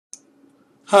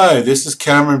Hi, this is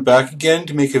Cameron back again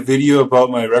to make a video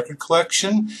about my record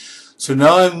collection. So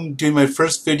now I'm doing my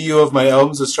first video of my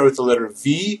albums that start with the letter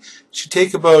V. It should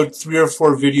take about 3 or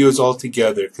 4 videos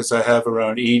altogether because I have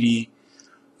around 80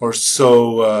 or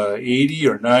so, 80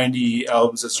 or 90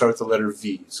 albums that start with the letter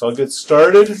V. So I'll get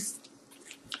started.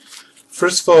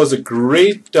 First of all is a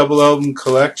great double album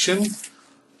collection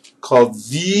called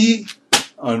V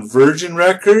on Virgin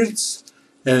Records.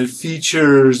 And it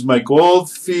features Mike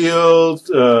Oldfield,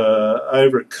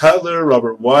 Ivor Cutler,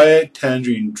 Robert Wyatt,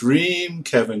 Tangerine Dream,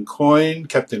 Kevin Coyne,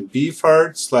 Captain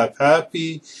Beefheart, Slap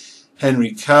Happy,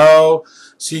 Henry Cow.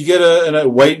 So you get a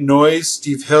White Noise,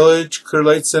 Steve Hillage, Clear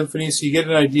Light Symphony. So you get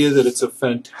an idea that it's a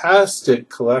fantastic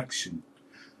collection.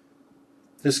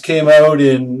 This came out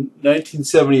in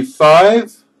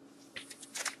 1975.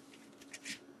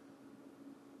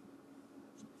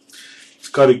 It's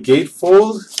got a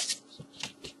gatefold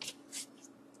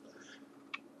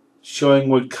showing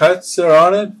what cuts are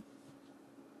on it.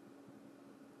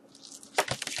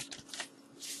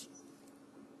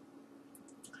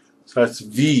 So that's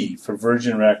V for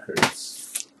Virgin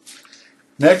Records.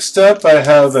 Next up I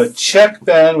have a Czech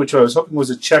band, which I was hoping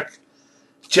was a Czech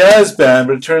jazz band,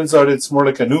 but it turns out it's more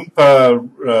like an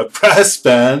Oompa brass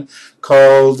band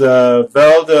called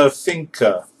Valda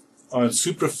Finka on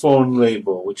Supraphone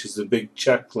label, which is a big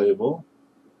Czech label.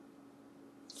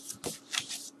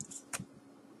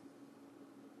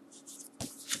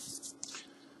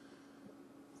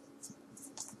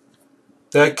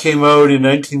 That came out in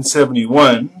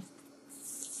 1971.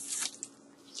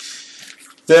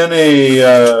 Then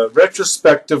a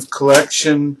retrospective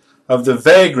collection of The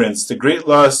Vagrants, the Great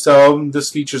Lost album.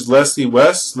 This features Leslie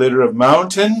West, later of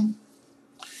Mountain.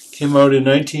 Came out in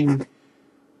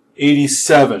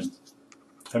 1987.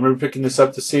 I remember picking this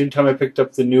up the same time I picked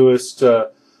up the newest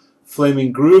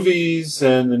Flaming Groovies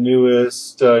and the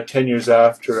newest 10 Years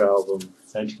After album,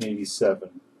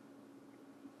 1987.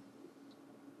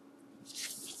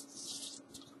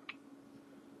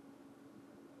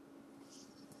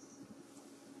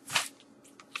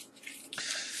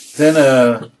 Then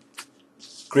a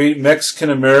great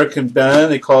Mexican-American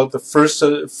band. They call it the first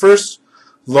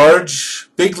large,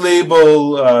 big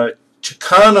label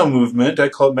Chicano movement. I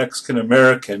call it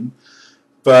Mexican-American.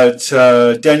 But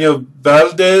Daniel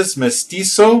Valdez,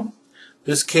 Mestizo.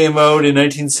 This came out in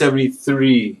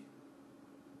 1973.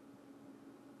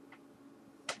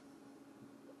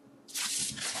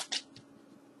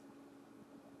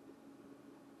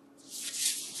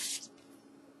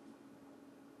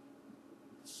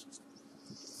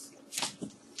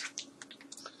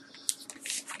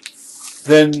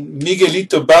 Then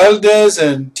Miguelito Valdez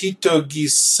and Tito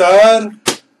Guisar,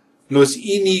 Los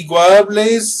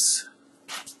Iniguables.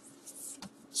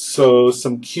 So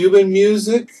some Cuban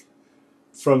music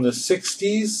from the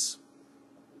 60s.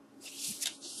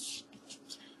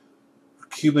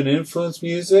 Cuban influence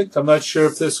music. I'm not sure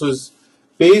if this was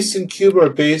based in Cuba or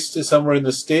based somewhere in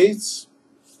the States.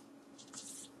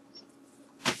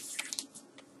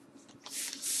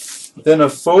 Then a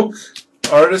folk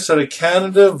artist out of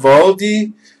Canada,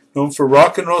 Valdi, known for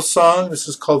rock and roll song. This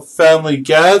is called Family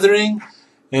Gathering,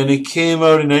 and it came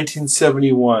out in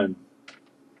 1971.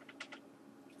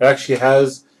 It actually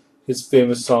has his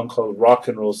famous song called Rock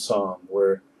and Roll Song,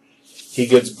 where he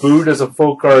gets booed as a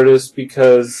folk artist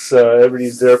because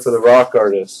everybody's there for the rock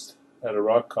artist at a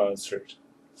rock concert.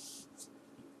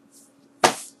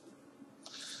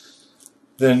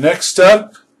 Then next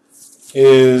up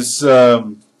is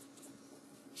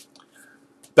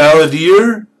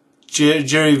Balladeer,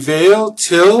 Jerry Vale,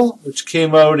 Till, which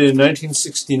came out in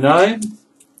 1969.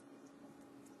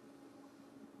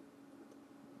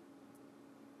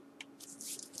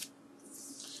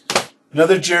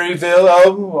 Another Jerry Vale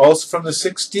album, also from the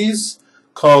 60s,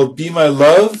 called Be My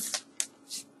Love.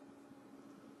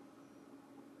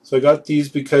 So I got these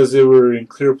because they were in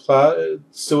clear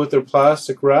still with their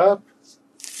plastic wrap,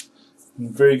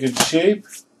 in very good shape.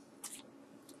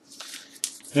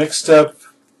 Next up,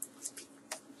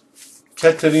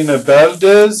 Caterina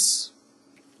Valdez.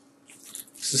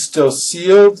 This is still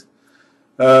sealed.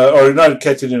 Or not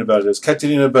Caterina Valdez,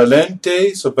 Caterina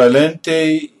Valente. So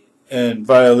Valente and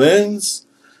violins.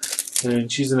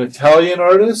 And she's an Italian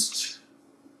artist.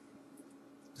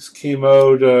 This came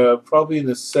out probably in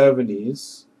the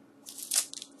 70s.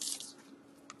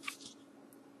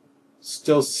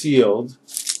 Still sealed.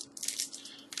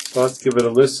 So I'll have to give it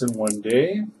a listen one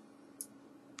day.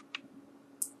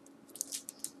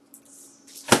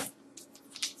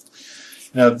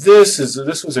 Now this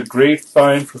was a great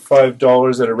find for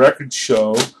 $5 at a record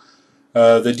show.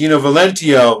 The Dino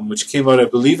Valenti album, which came out, I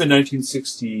believe, in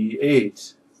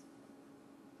 1968.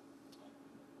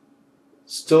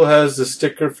 Still has the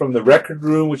sticker from the record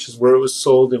room, which is where it was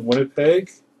sold in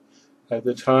Winnipeg at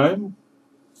the time.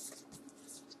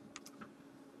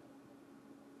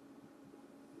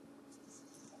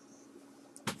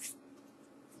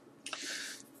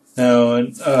 Now,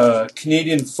 a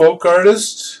Canadian folk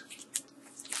artist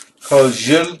called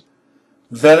Gilles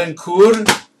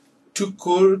Vaillancourt, tout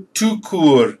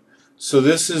court. So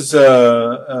this is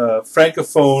a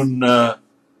francophone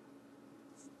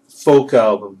folk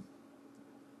album,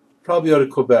 probably out of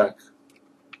Quebec.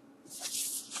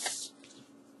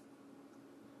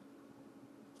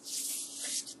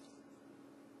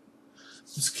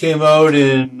 This came out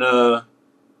in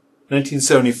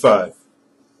 1975.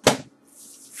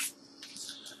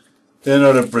 Then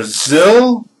out of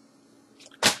Brazil,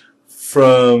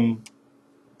 from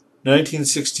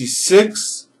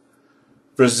 1966,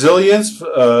 Brazilians,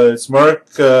 it's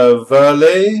Mark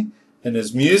Valle and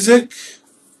his music.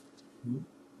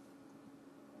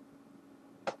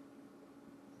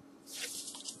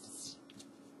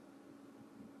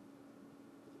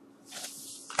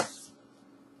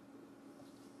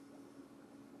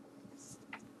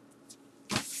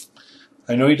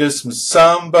 I know he does some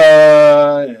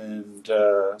samba and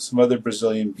some other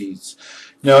Brazilian beats.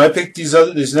 Now I picked these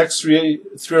next three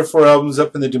or four albums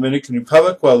up in the Dominican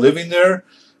Republic while living there.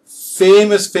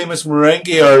 Famous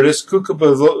merengue artists Cuca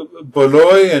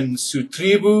Boloy and Su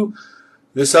Tribu.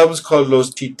 This album is called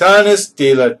Los Titanes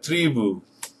de la Tribu.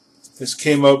 This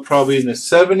came out probably in the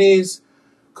 70s.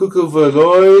 Cuca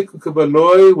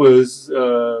Boloy was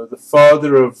the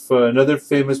father of another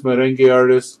famous merengue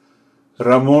artist,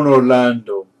 Ramon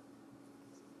Orlando.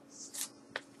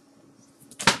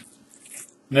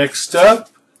 Next up,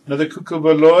 another Cuca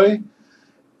Boloy,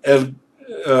 El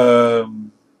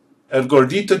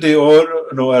Gordito de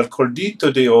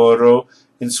Oro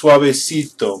in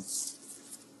Suavecito.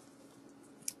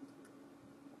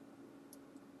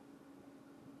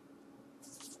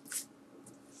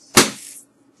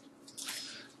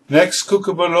 Next,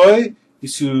 Cuca Boloy y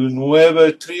su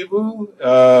nueva tribu.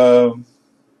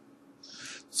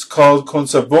 It's called Con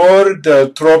Sabor del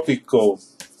Trópico.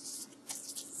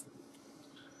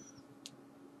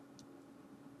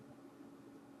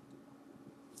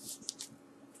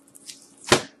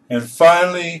 And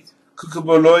finally, Cuca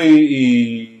Boloy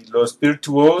y los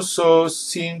virtuosos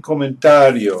sin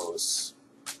comentarios.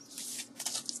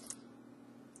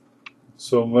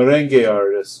 So, merengue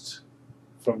artist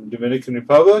from Dominican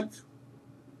Republic.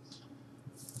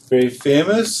 Very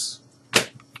famous.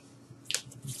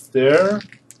 There.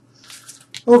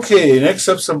 Okay, next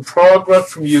up some prog rock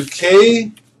from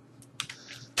UK.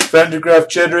 Van der Graaf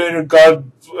Generator,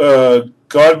 God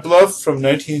Bluff from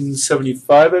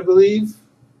 1975, I believe.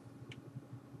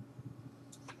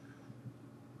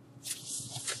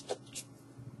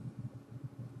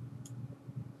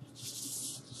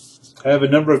 I have a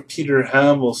number of Peter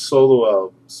Hamel solo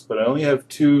albums, but I only have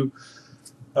two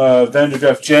Van der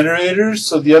Graaf Generators.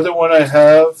 So the other one I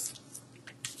have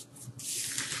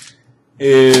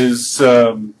is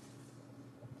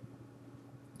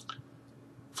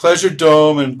Pleasure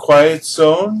Dome and Quiet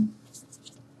Zone,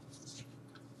 I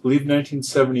believe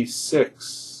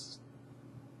 1976.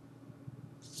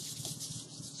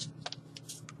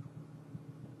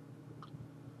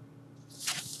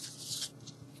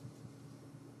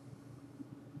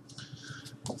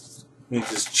 Let me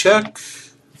just check.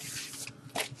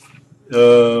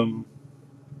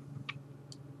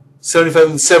 75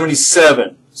 and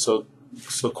 77. So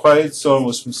Quiet Zone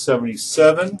was from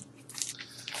 77.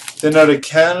 Then out of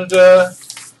Canada,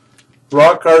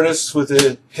 rock artists with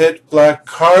a hit Black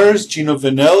Cars, Gino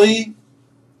Vanelli.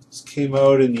 This came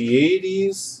out in the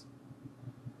 80s.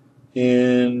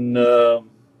 In let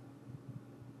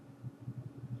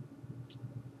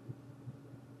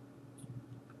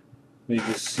me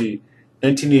just see,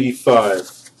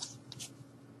 1985.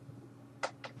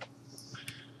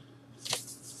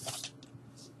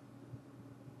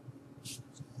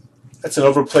 That's an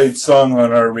overplayed song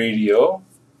on our radio,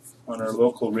 on our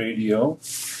local radio.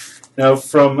 Now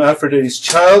from Aphrodite's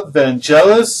Child,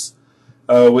 Vangelis,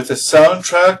 with a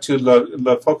soundtrack to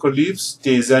L'Apocalypse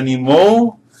des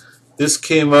Animaux. This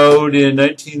came out in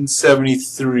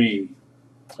 1973,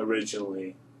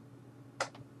 originally.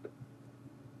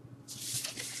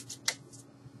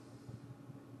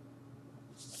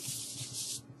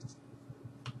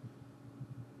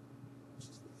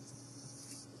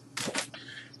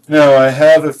 Now I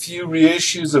have a few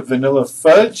reissues of Vanilla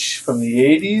Fudge from the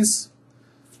 80s.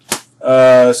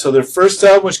 So their first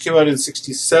album, which came out in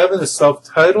 67, is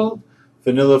self-titled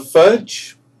Vanilla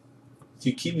Fudge. Do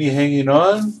You Keep Me Hanging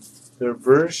On, their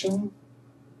version.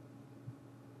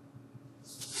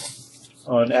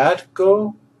 on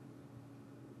Atco.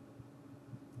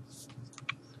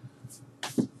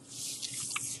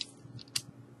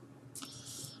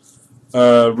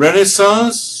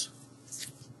 Renaissance,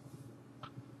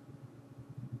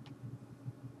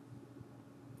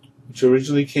 which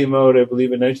originally came out, I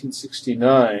believe, in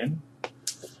 1969.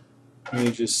 Let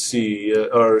me just see,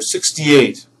 or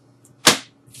 68.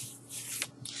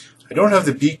 I don't have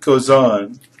The Beat Goes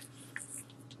On,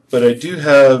 but I do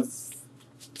have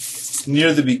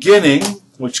Near the Beginning,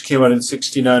 which came out in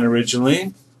 69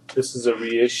 originally. This is a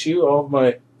reissue. All of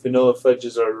my Vanilla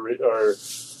Fudges are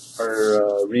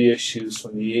reissues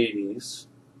from the 80s.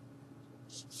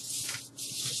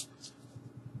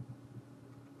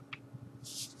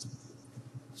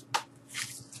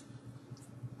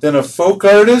 Then a folk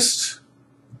artist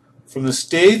from the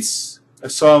States. I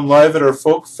saw him live at our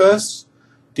Folk Fest.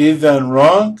 Dave Van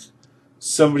Ronk.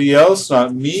 Somebody else,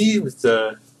 not me, with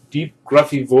a deep,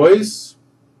 gruffy voice.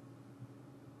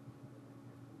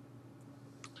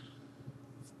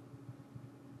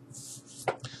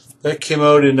 That came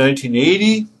out in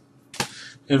 1980.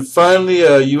 And finally,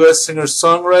 a U.S.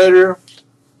 singer-songwriter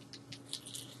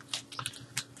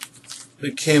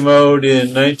that came out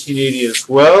in 1980 as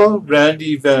well,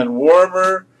 Randy Van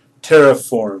Warmer,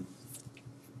 Terraform.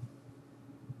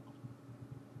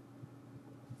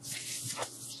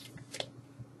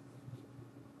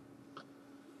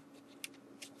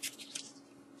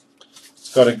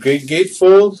 It's got a great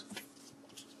gatefold.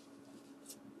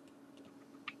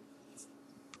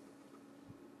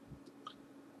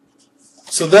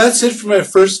 So that's it for my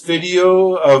first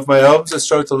video of my albums that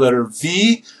start with the letter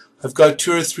V. I've got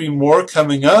 2 or 3 more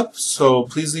coming up, so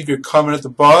please leave your comment at the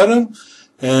bottom,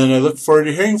 and I look forward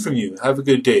to hearing from you. Have a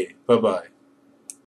good day. Bye-bye.